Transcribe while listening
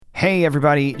Hey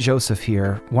everybody, Joseph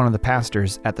here, one of the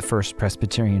pastors at the First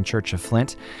Presbyterian Church of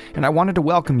Flint, and I wanted to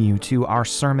welcome you to our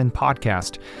Sermon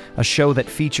Podcast, a show that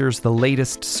features the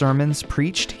latest sermons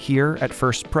preached here at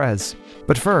First Pres.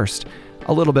 But first,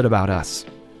 a little bit about us.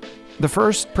 The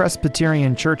First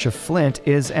Presbyterian Church of Flint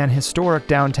is an historic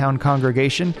downtown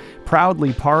congregation,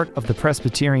 proudly part of the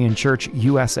Presbyterian Church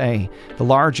USA, the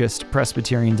largest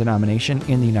Presbyterian denomination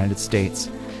in the United States.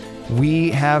 We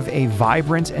have a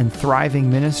vibrant and thriving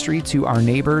ministry to our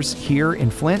neighbors here in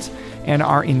Flint and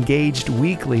are engaged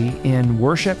weekly in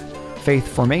worship, faith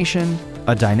formation,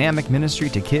 a dynamic ministry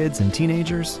to kids and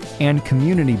teenagers, and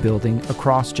community building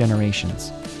across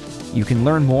generations. You can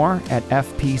learn more at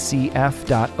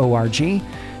fpcf.org.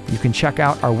 You can check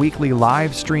out our weekly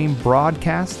live stream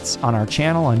broadcasts on our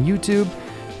channel on YouTube,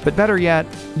 but better yet,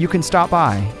 you can stop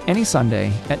by any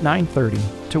Sunday at 9:30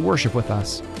 to worship with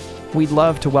us. We'd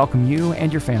love to welcome you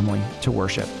and your family to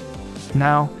worship.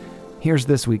 Now, here's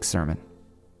this week's sermon.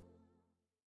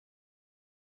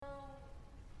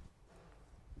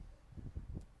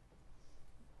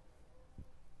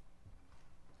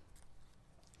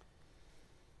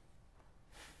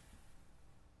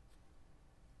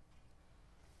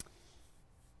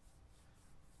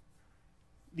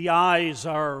 The eyes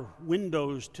are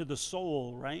windows to the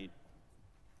soul, right?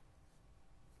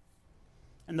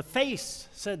 And the face,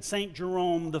 said St.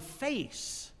 Jerome, the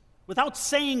face, without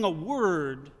saying a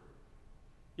word,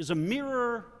 is a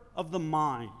mirror of the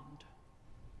mind.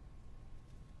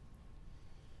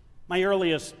 My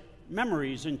earliest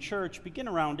memories in church begin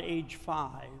around age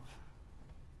 5,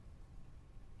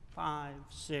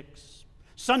 6.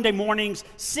 Sunday mornings,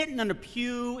 sitting in a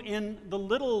pew in the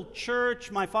little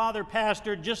church my father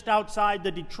pastored just outside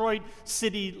the Detroit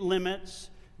city limits,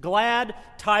 Glad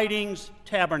Tidings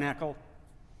Tabernacle.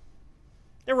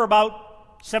 There were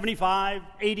about 75,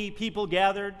 80 people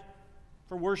gathered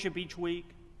for worship each week.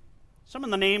 Some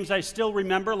of the names I still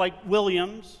remember, like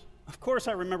Williams. Of course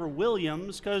I remember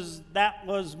Williams because that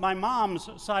was my mom's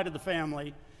side of the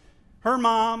family. Her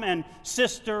mom and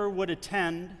sister would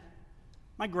attend.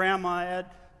 My grandma,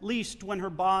 at least when her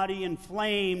body,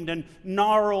 inflamed and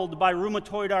gnarled by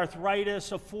rheumatoid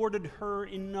arthritis, afforded her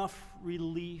enough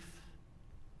relief.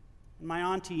 And my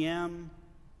Auntie M,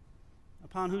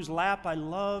 upon whose lap I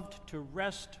loved to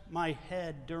rest my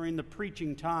head during the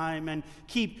preaching time and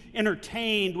keep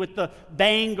entertained with the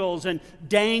bangles and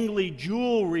dangly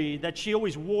jewelry that she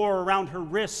always wore around her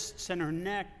wrists and her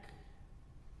neck.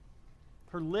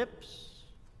 Her lips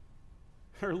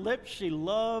she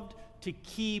loved to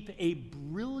keep a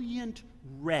brilliant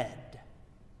red,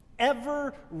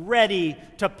 ever ready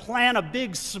to plant a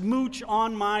big smooch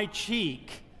on my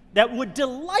cheek that would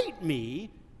delight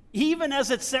me, even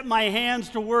as it set my hands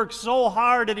to work so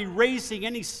hard at erasing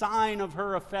any sign of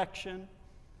her affection.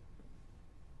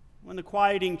 When the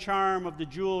quieting charm of the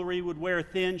jewelry would wear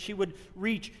thin, she would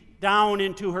reach down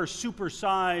into her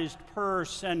supersized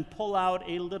purse and pull out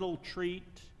a little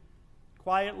treat,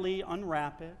 quietly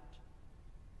unwrap it,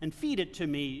 and feed it to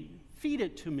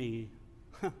me,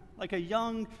 like a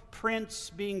young prince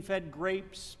being fed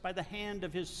grapes by the hand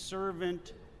of his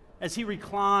servant as he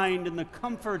reclined in the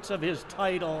comforts of his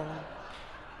title.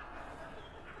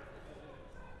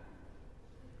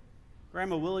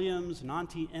 Grandma Williams and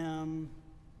Auntie M.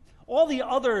 All the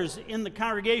others in the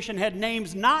congregation had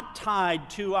names not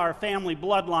tied to our family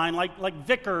bloodline, like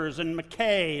Vickers and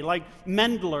McKay, like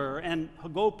Mendler and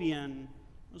Hagopian.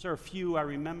 Those are a few I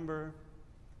remember.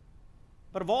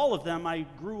 But of all of them, I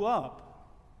grew up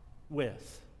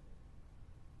with,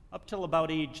 up till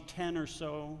about age 10 or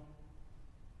so.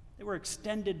 They were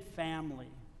extended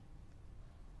family.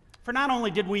 For not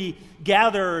only did we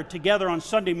gather together on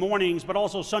Sunday mornings, but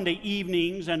also Sunday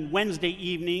evenings and Wednesday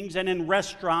evenings and in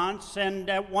restaurants and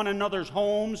at one another's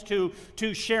homes to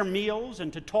share meals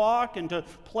and to talk and to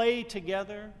play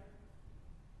together.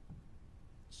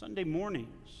 Sunday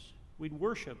mornings, we'd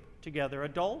worship together,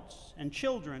 adults and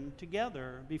children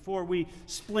together, before we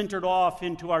splintered off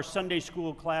into our Sunday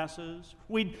school classes.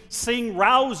 We'd sing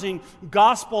rousing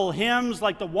gospel hymns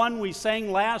like the one we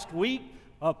sang last week,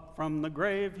 "Up from the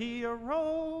grave he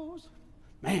arose."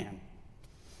 Man.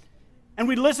 And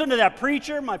we'd listen to that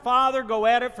preacher, my father, go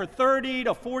at it for 30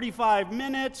 to 45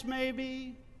 minutes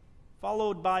maybe,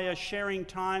 followed by a sharing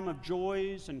time of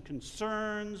joys and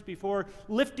concerns before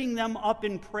lifting them up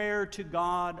in prayer to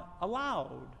God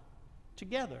aloud.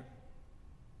 Together,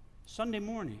 Sunday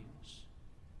mornings,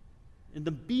 in the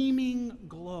beaming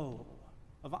glow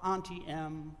of Auntie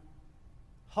M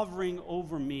hovering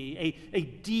over me, a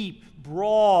deep,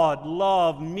 broad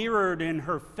love mirrored in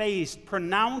her face,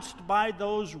 pronounced by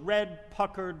those red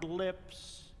puckered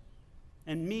lips,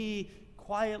 and me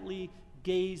quietly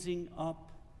gazing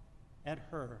up at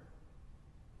her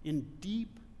in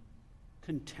deep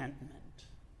contentment.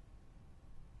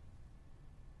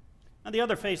 Now, the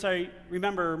other face I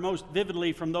remember most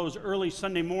vividly from those early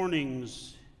Sunday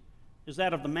mornings is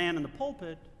that of the man in the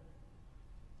pulpit,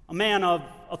 a man of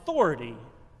authority,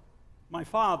 my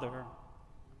father.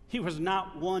 He was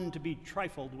not one to be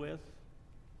trifled with.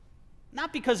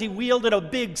 Not because he wielded a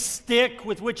big stick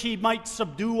with which he might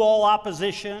subdue all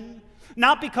opposition,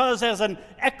 not because as an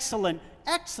excellent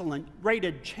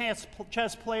rated chess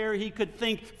player he could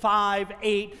think 5,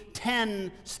 8,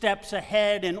 10 steps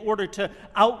ahead in order to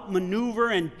outmaneuver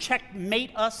and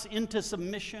checkmate us into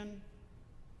submission.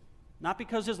 Not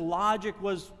because his logic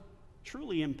was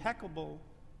truly impeccable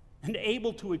and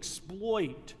able to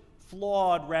exploit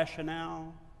flawed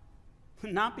rationale.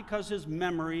 Not because his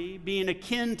memory, being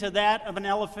akin to that of an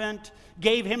elephant,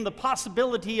 gave him the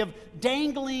possibility of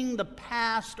dangling the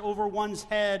past over one's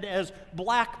head as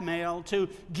blackmail to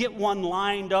get one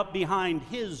lined up behind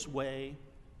his way.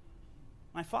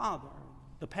 My father,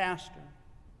 the pastor,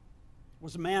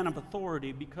 was a man of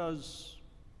authority because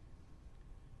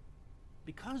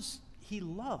he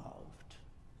loved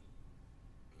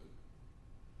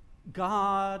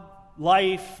God,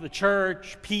 life, the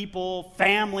church, people,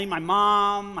 family, my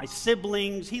mom, my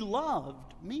siblings. He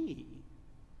loved me.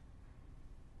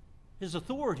 His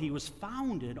authority was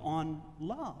founded on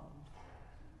love.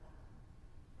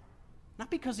 Not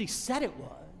because he said it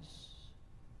was,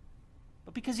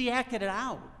 but because he acted it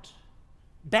out,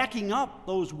 backing up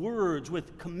those words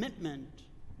with commitment,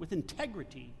 with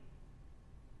integrity.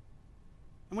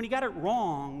 And when he got it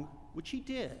wrong, which he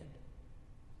did,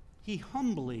 he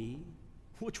humbly,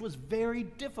 which was very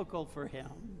difficult for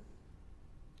him,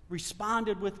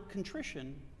 responded with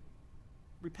contrition,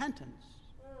 repentance.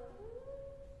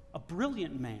 A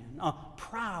brilliant man, a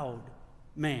proud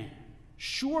man,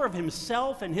 sure of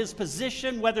himself and his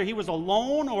position, whether he was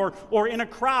alone or in a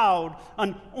crowd,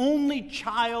 an only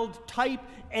child, type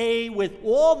A, with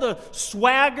all the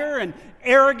swagger and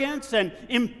arrogance and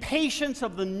impatience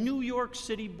of the New York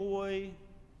City boy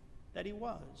that he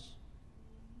was.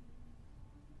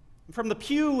 From the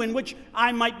pew in which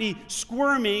I might be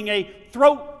squirming, a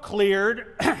throat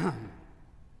cleared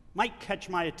might catch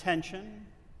my attention.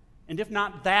 And if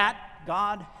not that,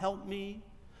 God help me,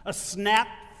 a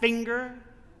snapped finger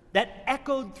that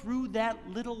echoed through that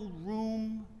little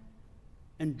room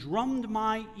and drummed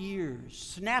my ears,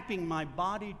 snapping my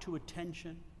body to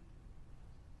attention.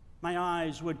 My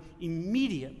eyes would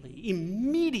immediately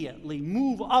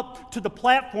move up to the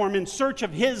platform in search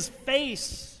of his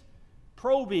face,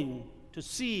 probing to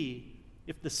see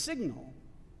if the signal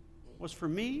was for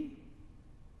me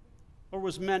or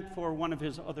was meant for one of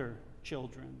his other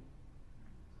children.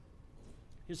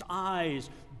 His eyes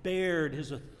bared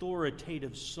his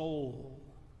authoritative soul,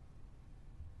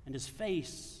 and his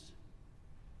face,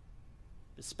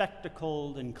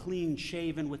 bespectacled and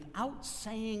clean-shaven, without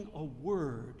saying a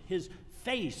word, his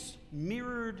face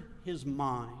mirrored his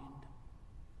mind.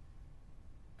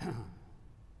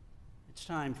 It's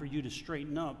time for you to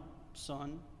straighten up,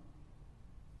 son.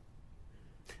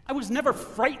 I was never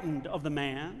frightened of the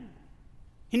man.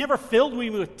 He never filled me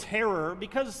with terror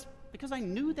because I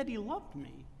knew that he loved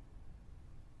me.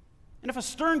 And if a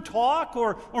stern talk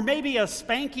or maybe a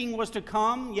spanking was to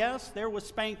come, yes, there was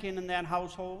spanking in that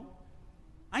household,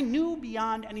 I knew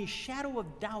beyond any shadow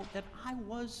of doubt that I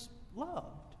was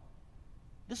loved.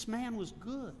 This man was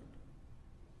good.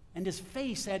 And his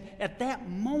face at that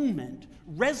moment,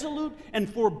 resolute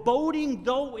and foreboding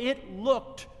though it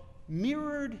looked,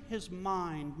 mirrored his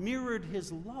mind, mirrored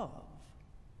his love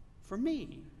for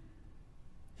me,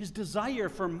 his desire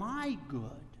for my good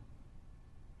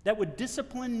that would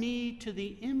discipline me to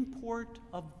the import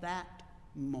of that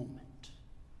moment.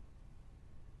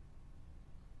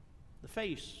 The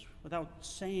face, without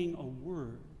saying a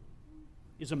word,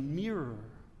 is a mirror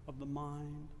of the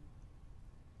mind.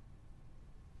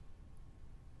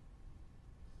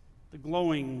 The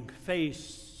glowing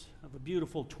face of a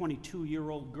beautiful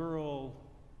 22-year-old girl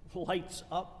lights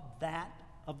up that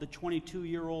of the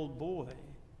 22-year-old boy,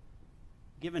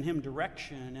 giving him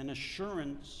direction and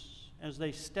assurance as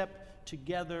they step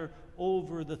together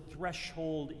over the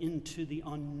threshold into the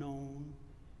unknown.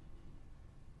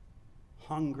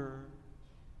 Hunger,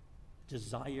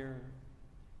 desire,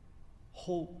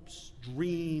 hopes,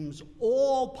 dreams,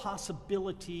 all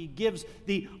possibility gives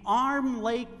the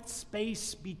arm-length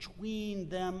space between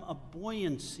them a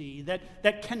buoyancy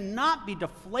that cannot be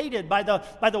deflated by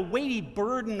the weighty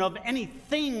burden of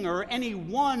anything or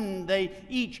anyone they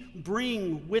each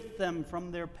bring with them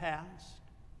from their past.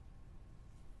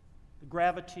 The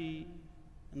gravity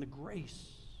and the grace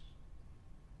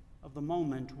of the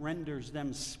moment renders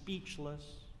them speechless.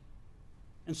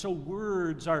 And so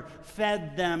words are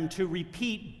fed them to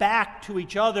repeat back to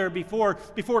each other before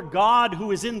God,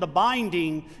 who is in the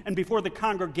binding, and before the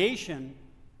congregation,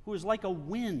 who is like a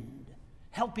wind,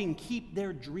 helping keep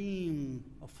their dream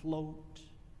afloat.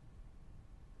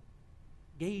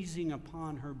 Gazing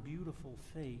upon her beautiful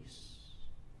face,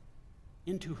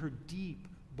 into her deep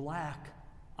black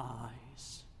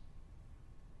eyes,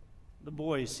 the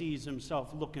boy sees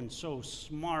himself looking so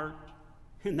smart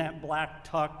in that black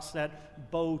tux,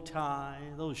 that bow tie,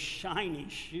 those shiny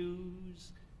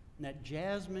shoes, and that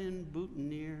jasmine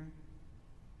boutonniere.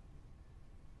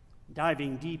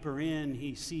 Diving deeper in,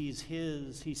 he sees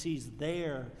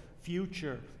their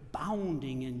future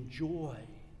bounding in joy,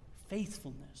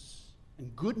 faithfulness,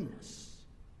 and goodness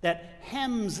that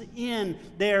hems in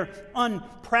their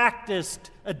unpracticed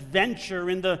adventure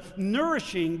in the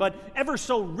nourishing but ever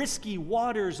so risky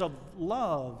waters of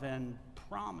love and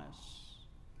promise.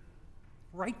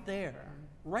 Right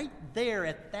there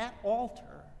at that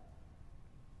altar,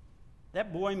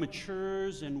 that boy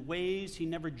matures in ways he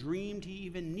never dreamed he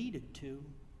even needed to.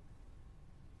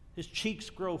 His cheeks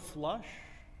grow flush,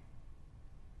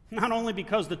 not only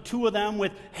because the two of them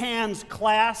with hands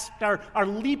clasped are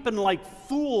leaping like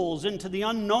fools into the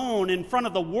unknown in front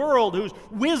of the world whose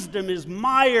wisdom is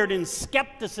mired in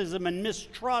skepticism and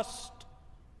mistrust.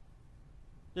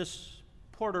 This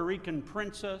Puerto Rican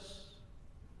princess,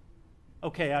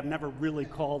 okay, I've never really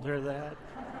called her that.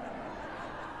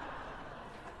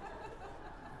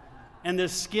 And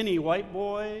this skinny white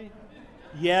boy,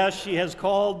 yes, she has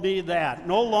called me that.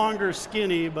 No longer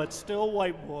skinny, but still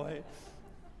white boy.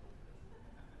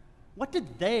 What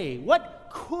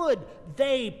could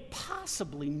they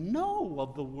possibly know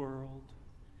of the world?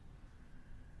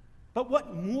 But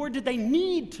what more did they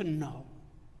need to know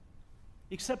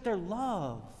except their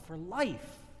love for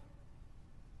life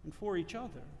and for each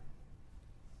other?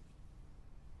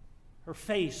 Her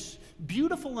face,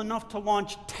 beautiful enough to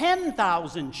launch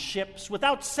 10,000 ships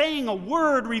without saying a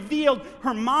word, revealed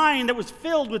her mind that was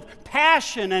filled with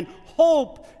passion and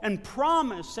hope and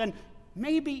promise and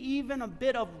maybe even a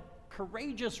bit of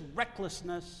courageous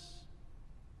recklessness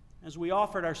as we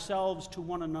offered ourselves to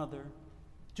one another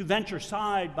to venture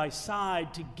side by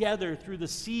side together through the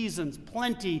seasons,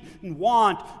 plenty and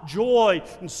want, joy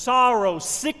and sorrow,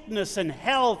 sickness and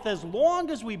health, as long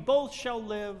as we both shall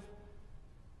live.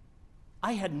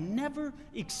 I had never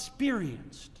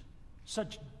experienced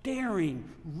such daring,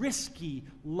 risky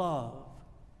love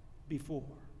before.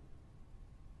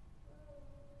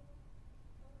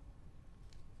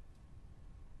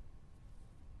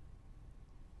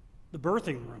 The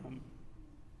birthing room.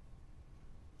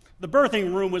 The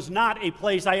birthing room was not a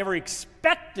place I ever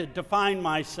expected to find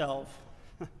myself.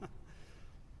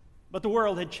 But the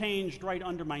world had changed right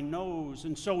under my nose.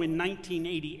 And so in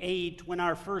 1988, when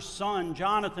our first son,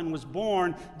 Jonathan, was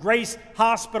born, Grace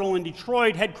Hospital in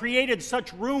Detroit had created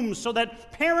such rooms so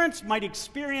that parents might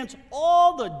experience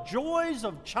all the joys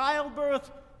of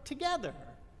childbirth together.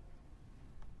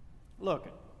 Look,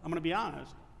 I'm going to be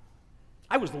honest.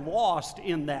 I was lost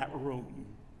in that room.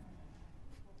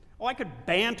 Oh, I could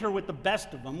banter with the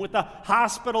best of them, with the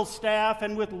hospital staff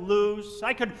and with Luce.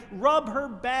 I could rub her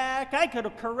back. I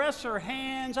could caress her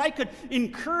hands. I could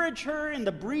encourage her in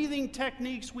the breathing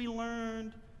techniques we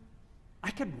learned. I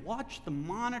could watch the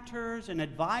monitors and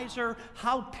advise her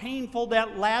how painful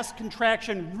that last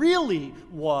contraction really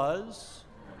was.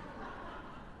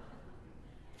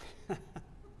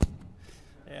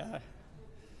 Yeah.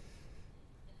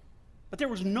 But there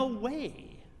was no way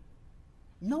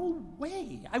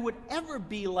I would ever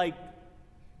be like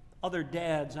other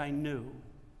dads I knew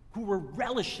who were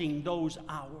relishing those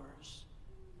hours.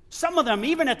 Some of them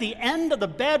even at the end of the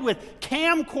bed with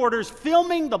camcorders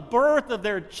filming the birth of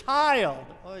their child.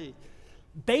 Oy.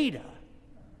 Beta,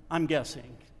 I'm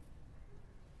guessing.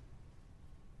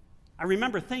 I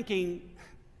remember thinking,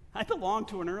 I belong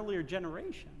to an earlier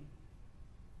generation.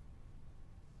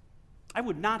 I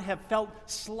would not have felt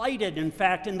slighted, in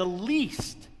fact, in the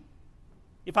least,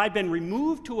 if I'd been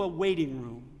removed to a waiting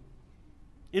room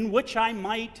in which I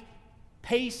might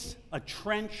pace a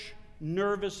trench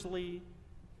nervously,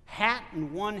 hat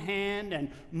in one hand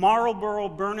and Marlboro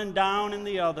burning down in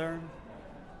the other.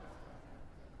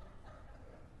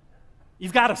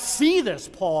 You've got to see this,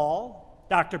 Paul,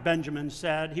 Dr. Benjamin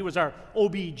said. He was our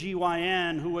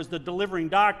OB-GYN who was the delivering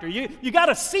doctor. You got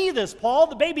to see this, Paul.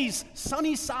 The baby's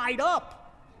sunny side up.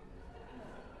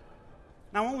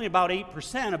 Now, only about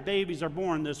 8% of babies are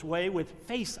born this way, with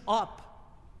face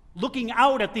up. looking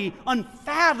out at the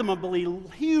unfathomably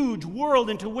huge world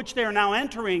into which they are now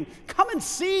entering. Come and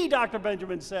see, Dr.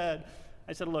 Benjamin said.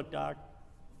 I said, look, Doc,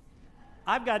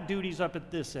 I've got duties up at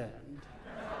this end.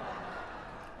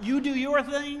 You do your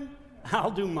thing, I'll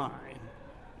do mine.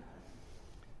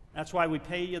 That's why we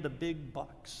pay you the big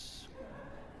bucks.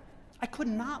 I could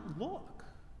not look.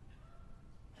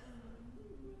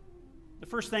 The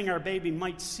first thing our baby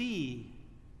might see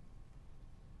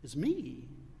is me.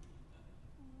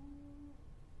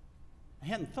 I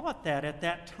hadn't thought that at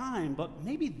that time, but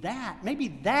maybe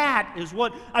that is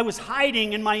what I was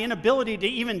hiding in my inability to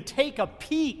even take a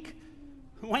peek.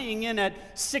 Weighing in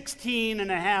at 16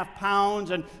 and a half pounds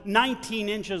and 19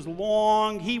 inches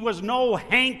long, he was no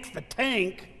Hank the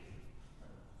Tank.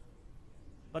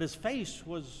 But his face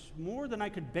was more than I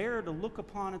could bear to look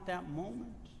upon at that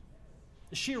moment.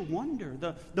 The sheer wonder,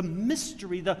 the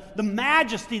mystery, the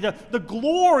majesty, the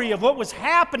glory of what was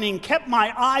happening kept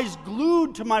my eyes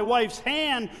glued to my wife's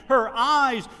hand, her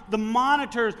eyes, the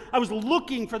monitors. I was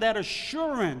looking for that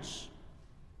assurance.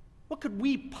 What could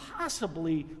we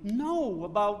possibly know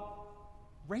about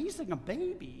raising a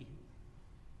baby?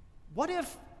 What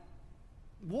if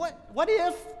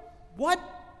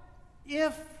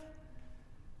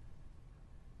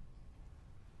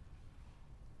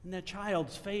in that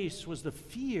child's face was the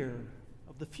fear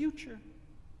of the future,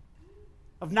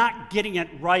 of not getting it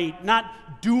right,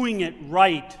 not doing it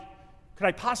right. Could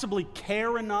I possibly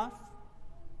care enough?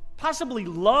 Possibly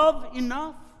love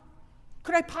enough?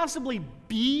 Could I possibly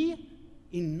be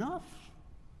enough?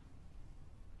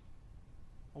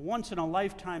 A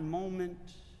once-in-a-lifetime moment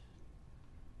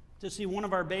to see one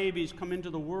of our babies come into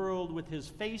the world with his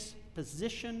face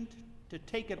positioned to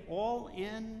take it all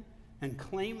in and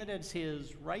claim it as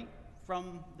his right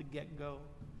from the get-go.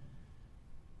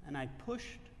 And I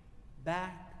pushed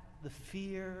back the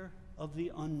fear of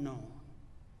the unknown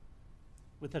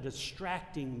with a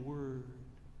distracting word,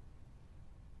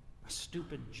 a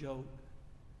stupid joke.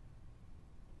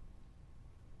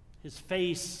 His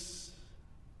face,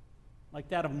 like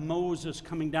that of Moses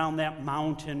coming down that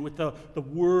mountain with the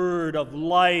word of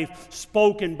life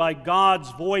spoken by God's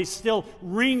voice still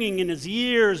ringing in his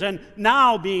ears and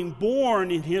now being born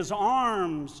in his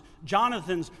arms.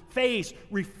 Jonathan's face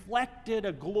reflected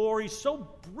a glory so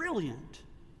brilliant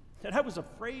that I was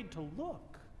afraid to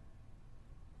look.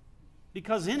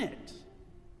 Because in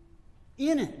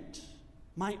it,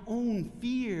 my own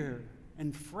fear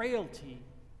and frailty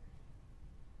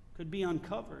could be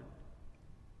uncovered.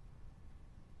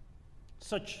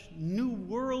 Such new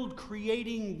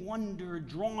world-creating wonder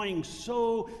drawing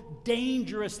so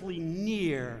dangerously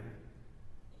near,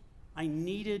 I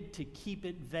needed to keep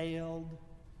it veiled,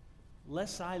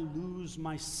 lest I lose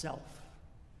myself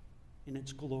in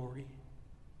its glory.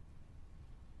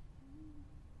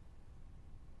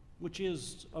 Which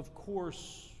is, of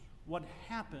course, what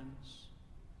happens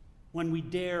when we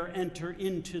dare enter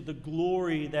into the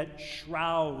glory that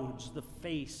shrouds the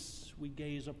face we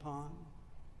gaze upon.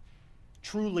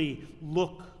 Truly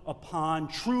look upon,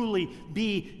 truly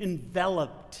be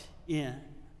enveloped in.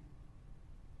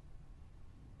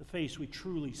 The face we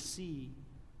truly see.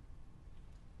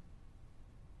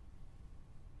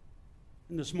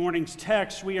 In this morning's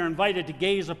text, we are invited to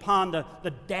gaze upon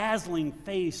the dazzling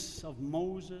face of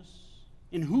Moses,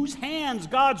 in whose hands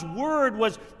God's word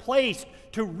was placed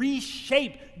to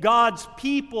reshape God's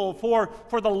people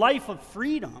for the life of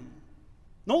freedom.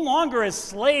 No longer as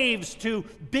slaves to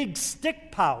big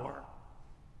stick power,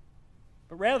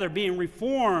 but rather being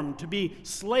reformed to be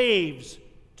slaves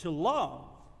to love.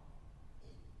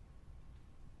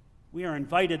 We are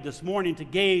invited this morning to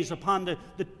gaze upon the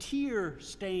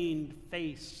tear-stained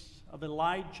face of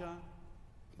Elijah,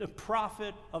 the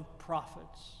prophet of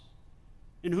prophets,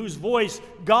 in whose voice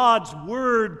God's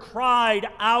word cried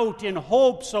out in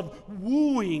hopes of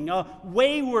wooing a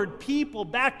wayward people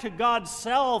back to God's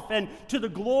self and to the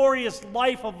glorious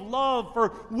life of love for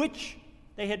which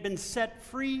they had been set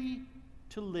free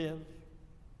to live.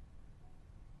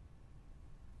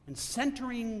 And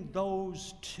centering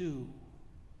those two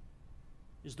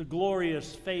is the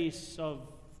glorious face of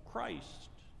Christ,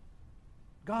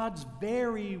 God's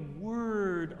very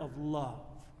word of love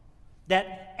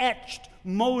that etched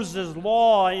Moses'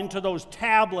 law into those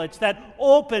tablets, that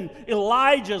opened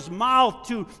Elijah's mouth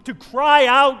to cry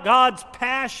out God's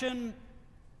passion,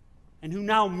 and who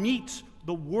now meets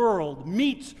the world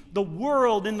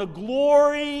in the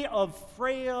glory of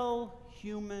frail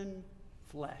human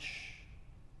flesh.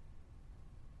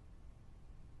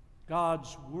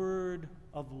 God's word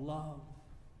of love,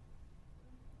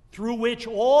 through which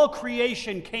all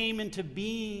creation came into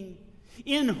being,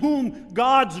 in whom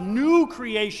God's new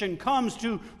creation comes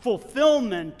to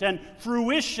fulfillment and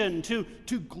fruition, to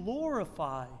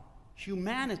glorify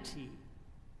humanity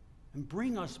and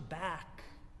bring us back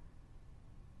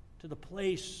to the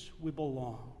place we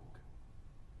belong.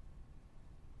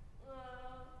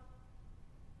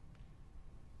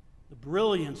 The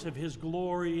brilliance of his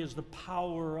glory is the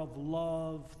power of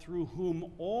love, through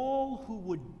whom all who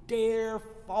would dare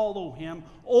follow him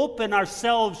open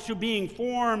ourselves to being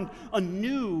formed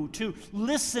anew, to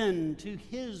listen to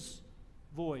his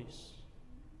voice,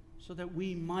 so that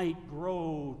we might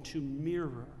grow to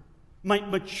mirror, might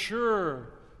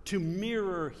mature to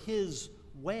mirror his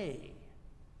way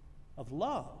of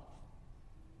love.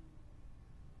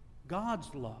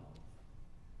 God's love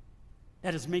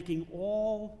that is making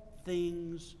all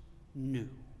things new.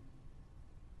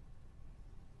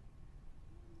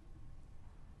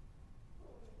 I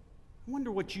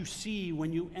wonder what you see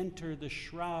when you enter the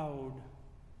shroud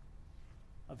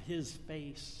of his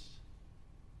face,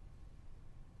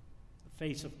 the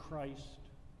face of Christ.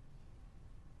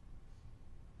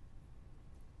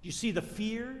 Do you see the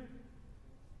fear?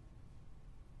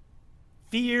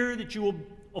 Fear that you will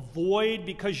avoid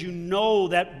because you know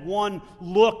that one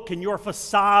look and your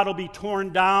facade will be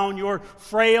torn down, your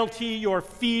frailty, your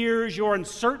fears, your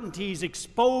uncertainties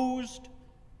exposed. Do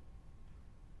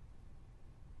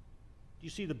you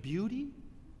see the beauty?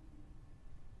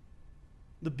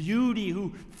 The beauty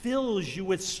who fills you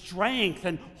with strength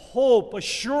and hope,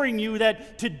 assuring you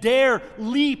that to dare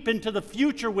leap into the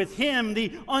future with him,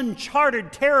 the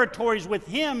uncharted territories with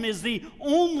him, is the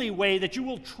only way that you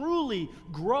will truly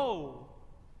grow.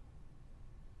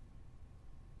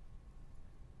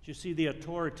 Do you see the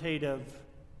authoritative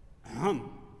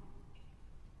who,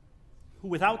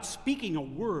 without speaking a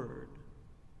word,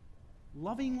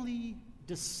 lovingly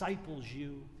disciples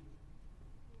you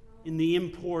in the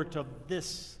import of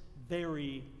this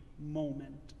very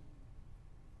moment?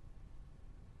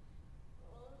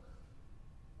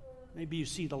 Maybe you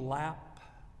see the lap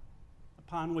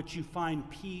upon which you find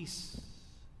peace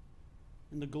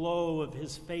and the glow of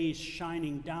his face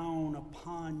shining down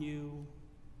upon you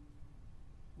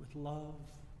with love.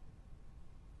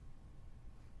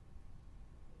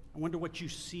 I wonder what you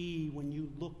see when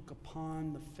you look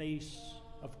upon the face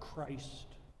of Christ.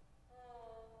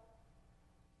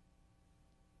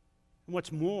 And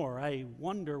what's more, I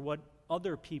wonder what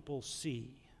other people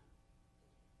see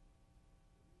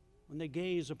when they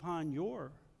gaze upon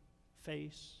your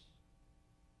face.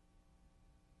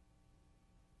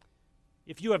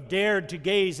 If you have dared to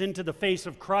gaze into the face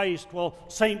of Christ, well,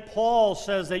 St. Paul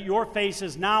says that your face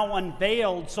is now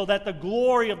unveiled so that the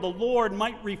glory of the Lord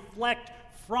might reflect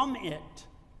from it,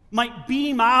 might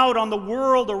beam out on the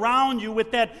world around you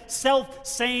with that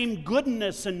self-same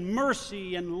goodness and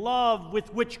mercy and love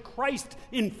with which Christ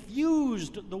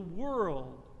infused the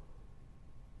world.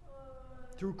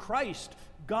 Through Christ,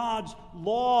 God's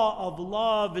law of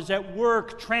love is at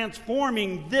work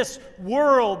transforming this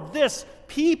world, this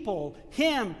people,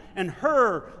 him and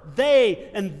her, they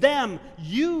and them,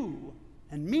 you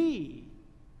and me,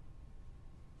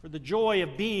 for the joy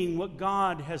of being what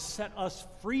God has set us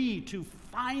free to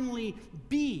finally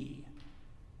be,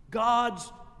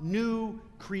 God's new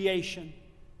creation.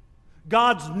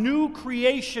 God's new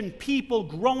creation people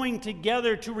growing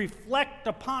together to reflect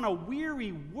upon a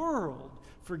weary world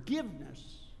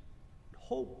forgiveness,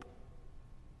 hope,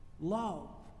 love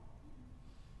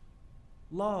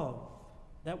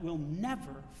that will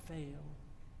never fail.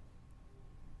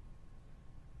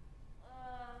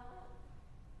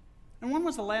 And when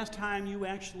was the last time you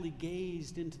actually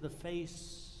gazed into the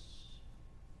face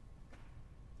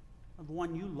of the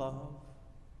one you love?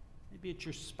 Maybe it's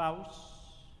your spouse,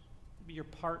 maybe your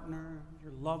partner,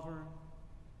 your lover,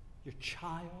 your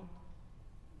child.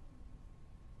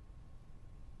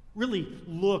 Really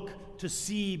look to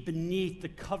see beneath the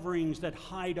coverings that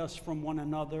hide us from one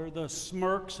another, the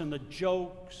smirks and the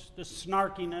jokes, the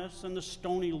snarkiness and the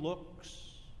stony looks.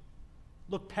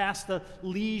 Look past the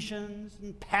lesions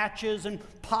and patches and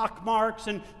pockmarks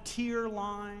and tear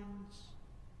lines.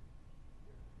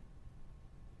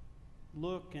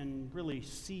 Look and really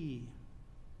see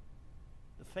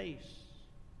the face,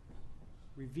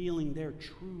 revealing their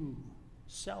true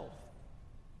self.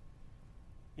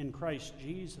 In Christ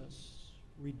Jesus,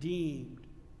 redeemed,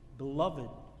 beloved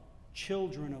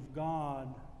children of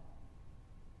God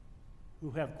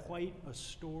who have quite a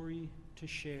story to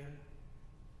share.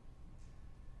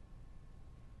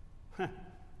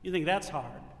 You think that's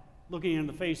hard, looking in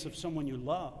the face of someone you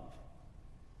love?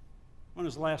 When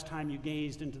was the last time you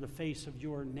gazed into the face of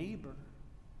your neighbor,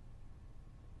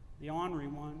 the ornery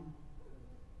one,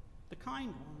 the kind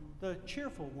one, the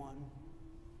cheerful one,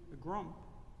 the grump,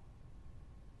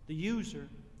 the user,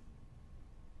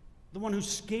 the one who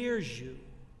scares you,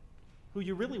 who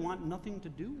you really want nothing to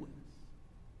do with.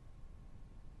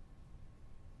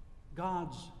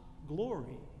 God's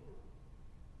glory,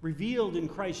 revealed in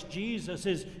Christ Jesus,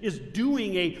 is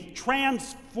doing a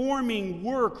transforming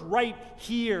work right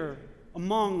here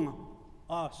among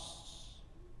us,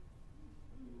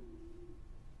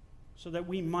 so that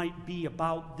we might be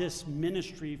about this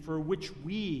ministry for which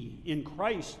we in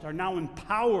Christ are now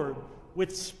empowered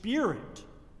with Spirit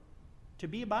to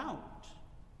be about.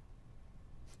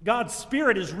 God's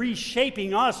Spirit is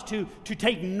reshaping us to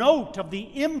take note of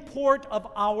the import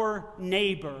of our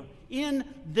neighbor in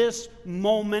this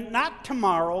moment, not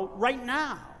tomorrow, right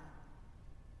now.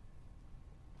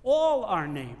 All our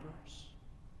neighbors,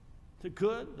 the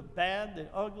good, the bad, the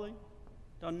ugly,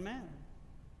 doesn't matter.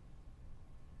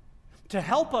 To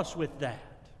help us with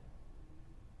that,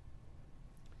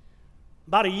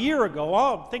 about a year ago,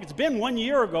 I think it's been 1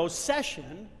 year ago, the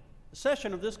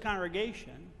session of this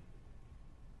congregation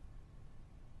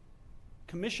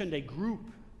commissioned a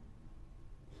group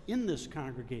in this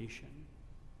congregation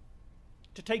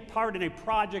to take part in a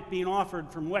project being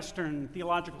offered from Western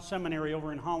Theological Seminary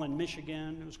over in Holland,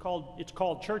 Michigan. It's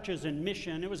called Churches in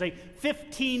Mission. It was a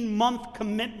 15-month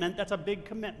commitment. That's a big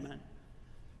commitment.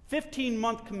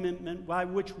 15-month commitment by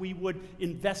which we would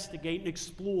investigate and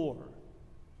explore.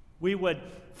 We would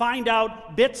find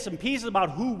out bits and pieces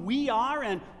about who we are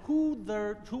and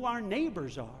who our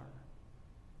neighbors are.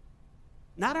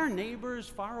 Not our neighbors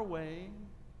far away,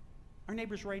 our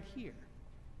neighbors right here.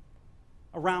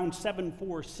 Around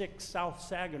 746 South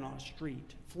Saginaw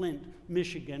Street, Flint,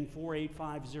 Michigan,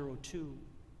 48502.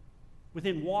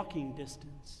 Within walking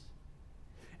distance.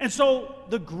 And so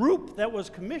the group that was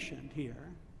commissioned here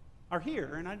are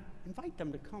here, and I invite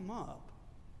them to come up.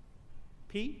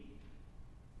 Pete,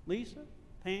 Lisa,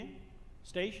 Pam,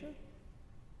 Stacia.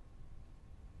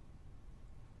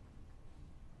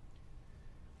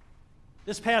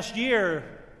 This past year,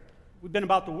 we've been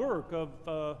about the work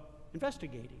of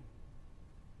investigating,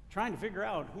 trying to figure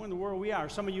out who in the world we are.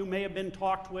 Some of you may have been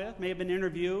talked with, may have been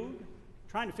interviewed,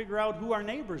 trying to figure out who our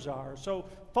neighbors are. So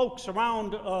folks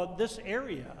around this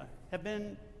area have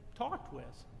been talked with.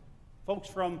 Folks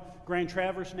from Grand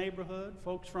Traverse neighborhood,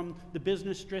 folks from the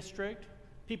business district,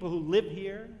 people who live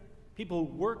here, people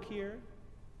who work here.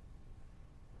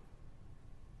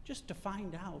 Just to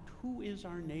find out who is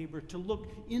our neighbor, to look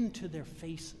into their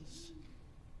faces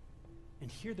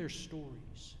and hear their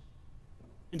stories,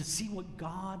 and to see what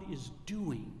God is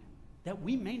doing that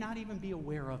we may not even be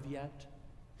aware of yet,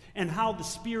 and how the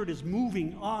Spirit is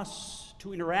moving us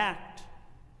to interact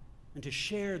and to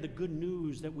share the good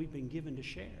news that we've been given to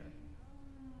share.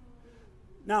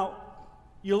 Now,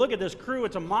 you look at this crew,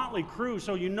 it's a motley crew,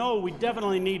 so you know we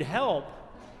definitely need help.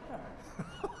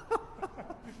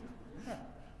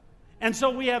 And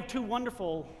so we have two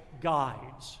wonderful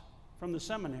guides from the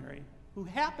seminary who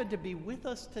happen to be with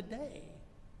us today.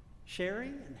 Sherry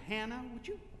and Hannah, would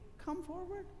you come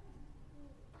forward?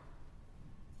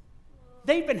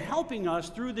 They've been helping us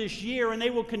through this year, and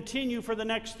they will continue for the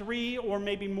next 3 or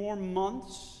maybe more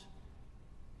months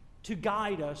to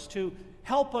guide us, to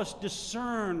help us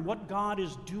discern what God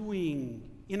is doing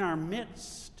in our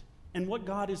midst and what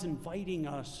God is inviting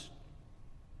us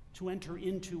to enter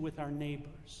into with our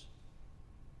neighbors.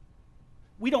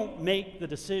 We don't make the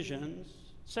decisions.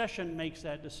 Session makes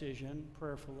that decision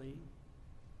prayerfully.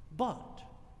 But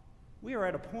we are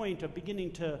at a point of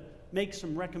beginning to make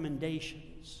some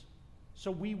recommendations. So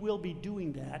we will be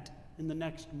doing that in the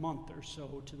next month or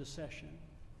so to the session,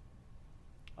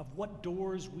 of what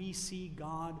doors we see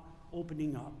God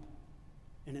opening up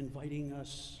and inviting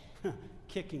us,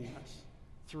 kicking us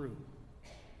through,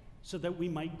 so that we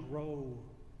might grow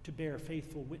to bear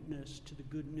faithful witness to the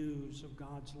good news of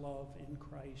God's love in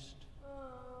Christ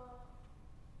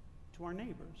to our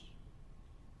neighbors.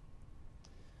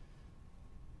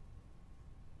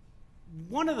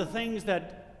 One of the things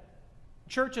that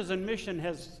Churches in Mission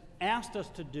has asked us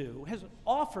to do, has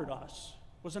offered us,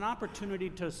 was an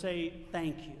opportunity to say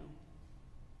thank you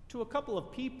to a couple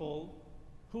of people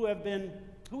who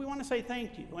we want to say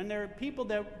thank you. And they're people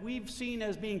that we've seen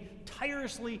as being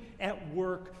tirelessly at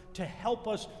work to help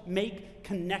us make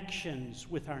connections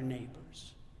with our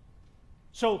neighbors.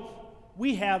 So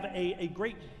we have a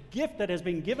great gift that has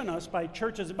been given us by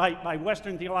churches, by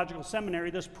Western Theological Seminary,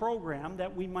 this program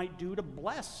that we might do to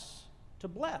bless.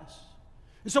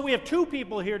 And so we have 2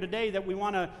 people here today that we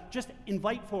want to just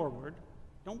invite forward.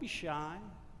 Don't be shy.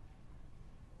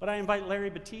 But I invite Larry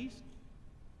Batiste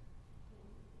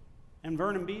and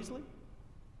Vernon Beasley.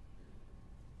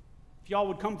 y'all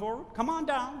would come forward, come on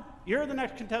down. You're the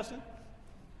next contestant.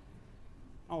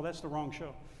 Oh, that's the wrong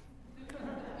show.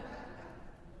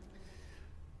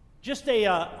 Just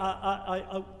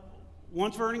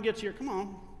once Vernon gets here, come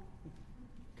on.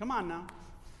 Come on now.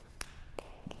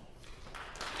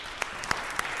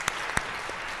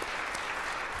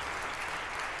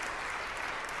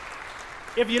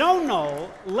 If you don't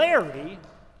know, Larry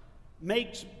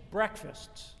makes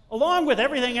breakfasts, along with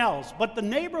everything else. But the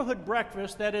neighborhood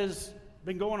breakfast that has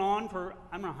been going on for,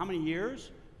 I don't know how many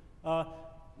years,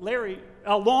 Larry,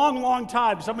 a long, long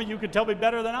time. Some of you could tell me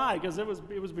better than I, because it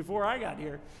was before I got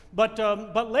here. But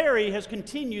Larry has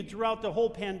continued throughout the whole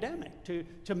pandemic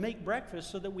to make breakfast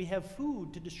so that we have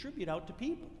food to distribute out to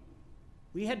people.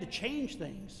 We had to change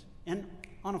things. And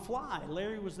on a fly,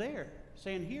 Larry was there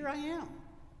saying, here I am.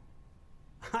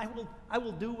 I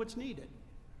will do what's needed.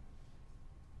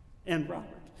 And Robert.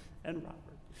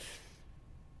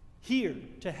 Here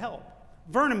to help.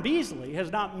 Vernon Beasley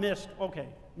has not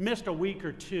missed a week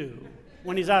or two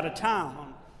when he's out of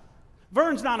town.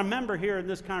 Vern's not a member here in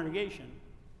this congregation,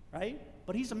 right?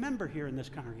 But he's a member here in this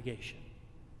congregation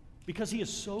because he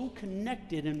is so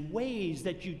connected in ways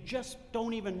that you just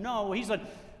don't even know.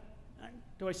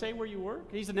 Do I say where you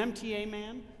work? He's an MTA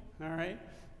man, all right?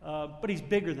 But he's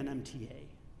bigger than MTA.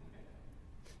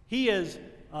 He is,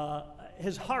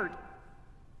 his heart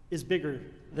is bigger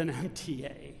than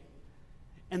MTA.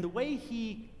 And the way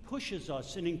he pushes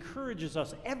us and encourages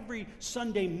us every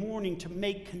Sunday morning to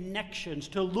make connections,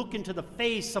 to look into the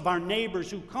face of our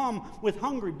neighbors who come with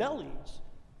hungry bellies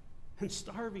and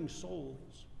starving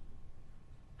souls,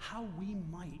 how we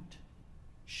might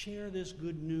share this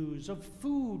good news of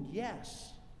food,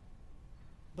 yes,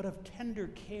 but of tender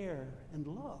care and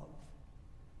love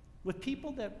with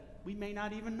people that we may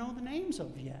not even know the names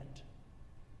of yet.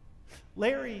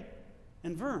 Larry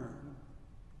and Vern,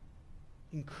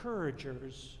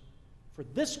 encouragers for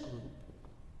this group,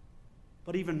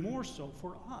 but even more so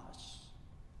for us,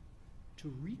 to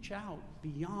reach out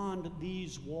beyond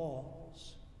these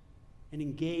walls and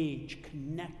engage,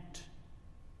 connect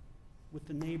with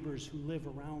the neighbors who live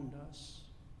around us,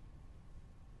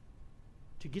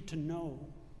 to get to know,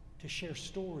 to share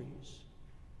stories,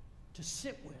 to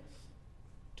sit with,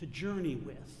 to journey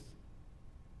with,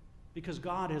 because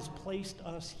God has placed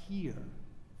us here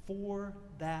for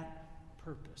that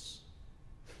purpose.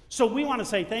 So we want to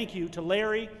say thank you to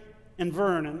Larry and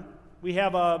Vernon. We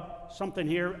have something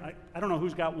here. I don't know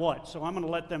who's got what, so I'm going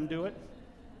to let them do it.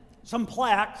 Some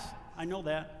plaques. I know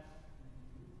that.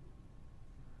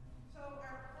 So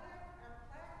our plaque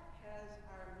has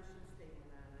our mission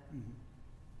statement on it. Mm-hmm.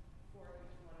 For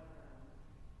each one of them.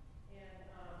 And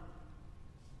to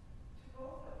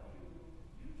both of you,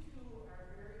 you two are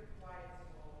very quiet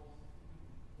souls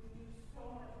who do so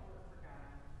much work for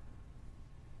God.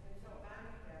 And so on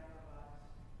behalf of us,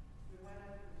 we want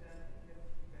to present a gift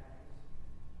to you guys.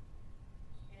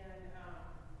 And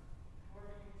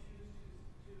whatever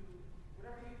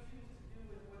you choose to do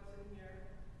with what's in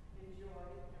here, enjoy,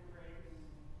 embrace.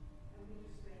 And we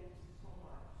just thank you so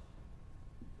much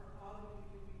for all that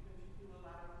you do, because you do a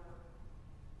lot of work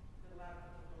that a lot of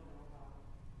people don't know about.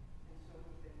 And so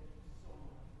we thank you so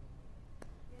much.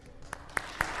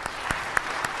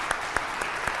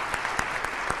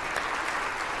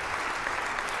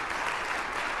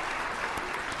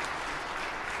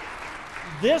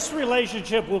 This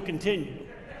relationship will continue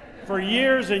for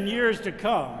years and years to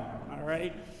come, all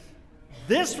right?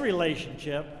 This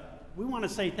relationship, we want to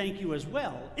say thank you as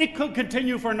well. It could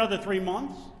continue for another 3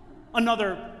 months,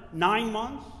 another 9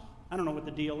 months. I don't know what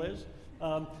the deal is,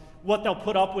 what they'll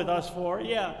put up with us for.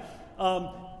 Yeah,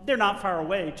 they're not far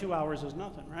away. 2 hours is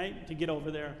nothing, right, to get over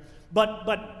there.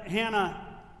 But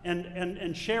Hannah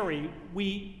and Sherry,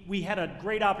 we had a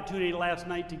great opportunity last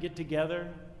night to get together,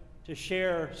 to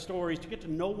share stories, to get to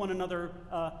know one another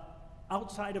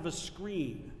outside of a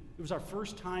screen. It was our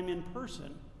first time in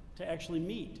person to actually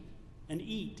meet and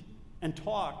eat and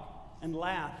talk and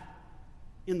laugh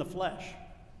in the flesh,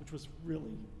 which was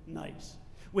really nice.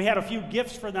 We had a few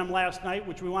gifts for them last night,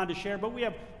 which we wanted to share, but we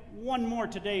have one more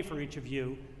today for each of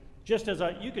you, just as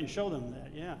you can show them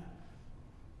that, yeah.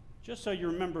 Just so you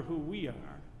remember who we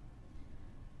are.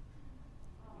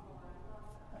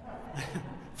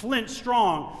 Flint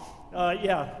Strong,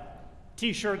 yeah,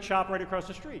 T-shirt shop right across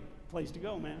the street. Place to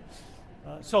go, man.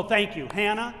 So thank you.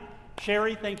 Hannah,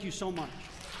 Sherry, thank you so much.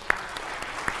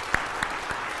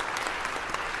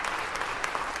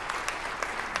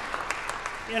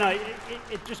 You know,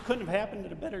 it just couldn't have happened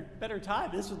at a better time.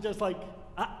 This was just like,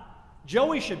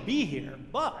 Joey should be here,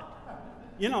 but,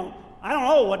 you know, I don't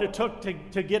know what it took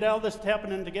to get all this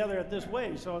happening together at this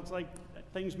way. So it's like,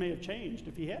 things may have changed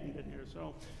if he hadn't been here.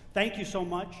 So thank you so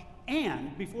much.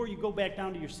 And before you go back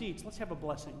down to your seats, let's have a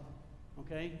blessing,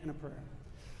 okay, and a prayer.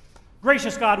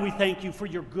 Gracious God, we thank you for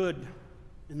your good,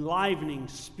 enlivening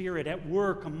spirit at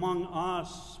work among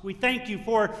us. We thank you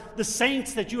for the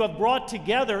saints that you have brought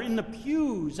together in the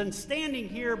pews and standing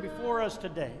here before us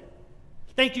today.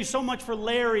 Thank you so much for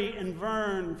Larry and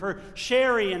Vern, for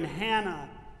Sherry and Hannah,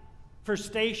 for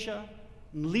Stacia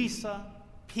and Lisa,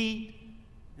 Pete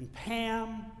and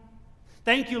Pam.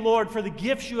 Thank you, Lord, for the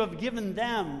gifts you have given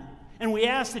them. And we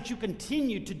ask that you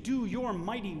continue to do your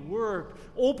mighty work,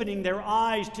 opening their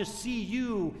eyes to see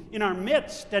you in our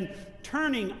midst and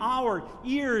turning our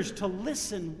ears to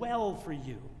listen well for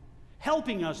you,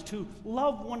 helping us to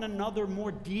love one another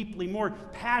more deeply, more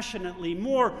passionately,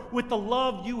 more with the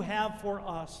love you have for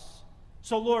us.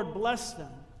 So, Lord, bless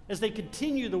them as they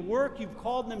continue the work you've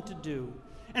called them to do.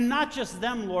 And not just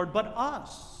them, Lord, but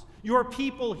us, your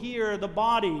people here, the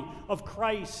body of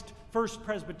Christ, First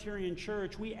Presbyterian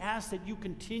Church. We ask that you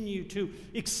continue to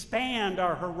expand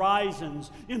our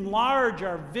horizons, enlarge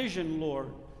our vision, Lord,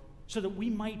 so that we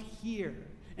might hear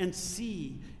and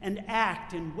see and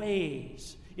act in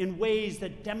ways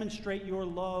that demonstrate your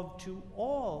love to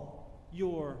all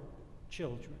your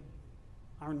children,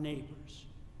 our neighbors.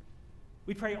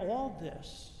 We pray all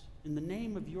this in the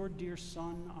name of your dear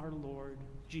Son, our Lord,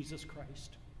 Jesus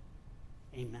Christ.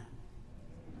 Amen.